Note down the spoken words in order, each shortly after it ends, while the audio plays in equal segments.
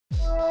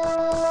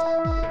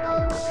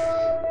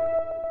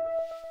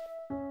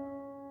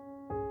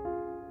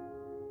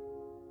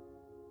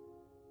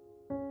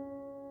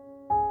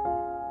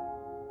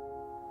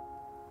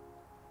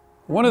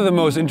One of the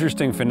most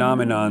interesting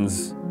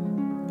phenomenons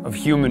of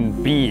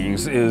human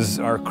beings is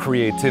our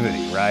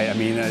creativity, right? I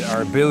mean,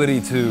 our ability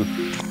to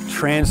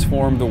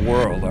transform the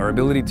world, our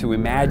ability to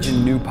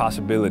imagine new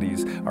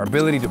possibilities, our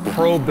ability to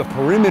probe the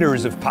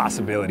perimeters of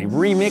possibility,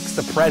 remix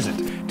the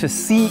present, to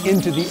see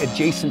into the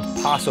adjacent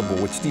possible,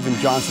 which Stephen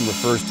Johnson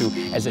refers to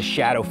as a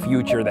shadow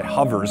future that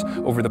hovers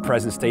over the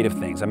present state of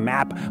things, a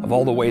map of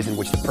all the ways in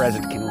which the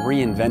present can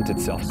reinvent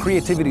itself.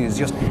 Creativity is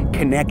just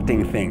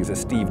connecting things, as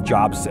Steve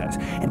Jobs says.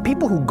 And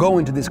people who go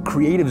into this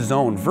creative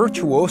zone,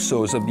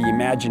 virtuosos of the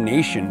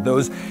imagination,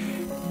 those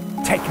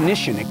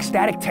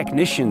ecstatic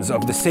technicians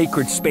of the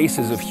sacred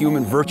spaces of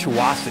human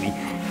virtuosity,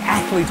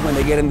 athletes when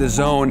they get in the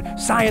zone,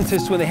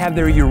 scientists when they have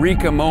their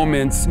eureka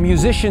moments,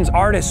 musicians,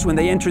 artists when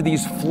they enter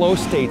these flow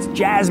states,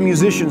 jazz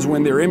musicians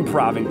when they're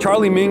improvising,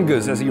 Charlie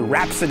Mingus as he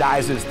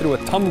rhapsodizes through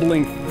a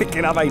tumbling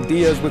thicket of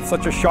ideas with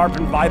such a sharp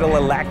and vital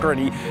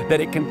alacrity that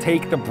it can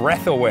take the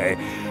breath away.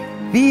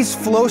 These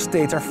flow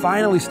states are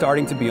finally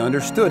starting to be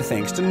understood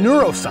thanks to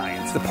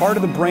neuroscience. The part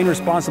of the brain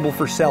responsible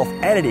for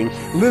self-editing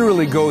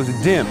literally goes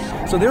dim.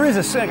 So there is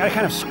a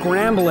kind of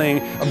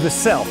scrambling of the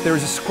self. There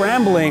is a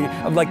scrambling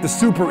of like the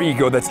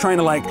superego that's trying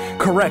to like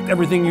correct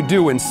everything you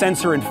do and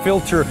censor and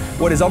filter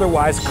what is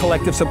otherwise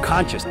collective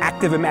subconscious,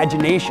 active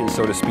imagination,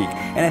 so to speak.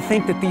 And I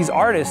think that these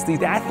artists,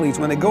 these athletes,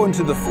 when they go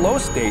into the flow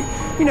state,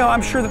 you know,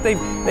 I'm sure that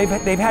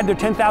they've had their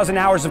 10,000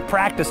 hours of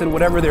practice in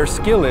whatever their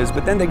skill is,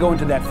 but then they go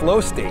into that flow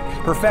state.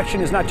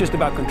 Perfection is not just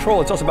about control,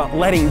 it's also about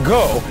letting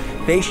go.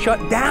 They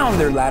shut down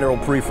their lateral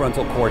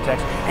prefrontal cortex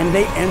and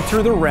they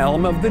enter the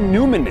realm of the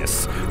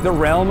numinous, the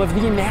realm of the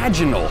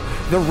imaginal,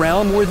 the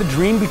realm where the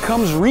dream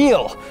becomes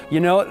real. You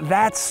know,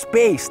 that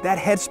space, that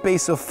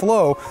headspace of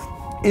flow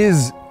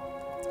is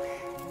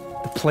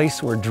the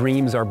place where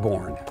dreams are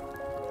born.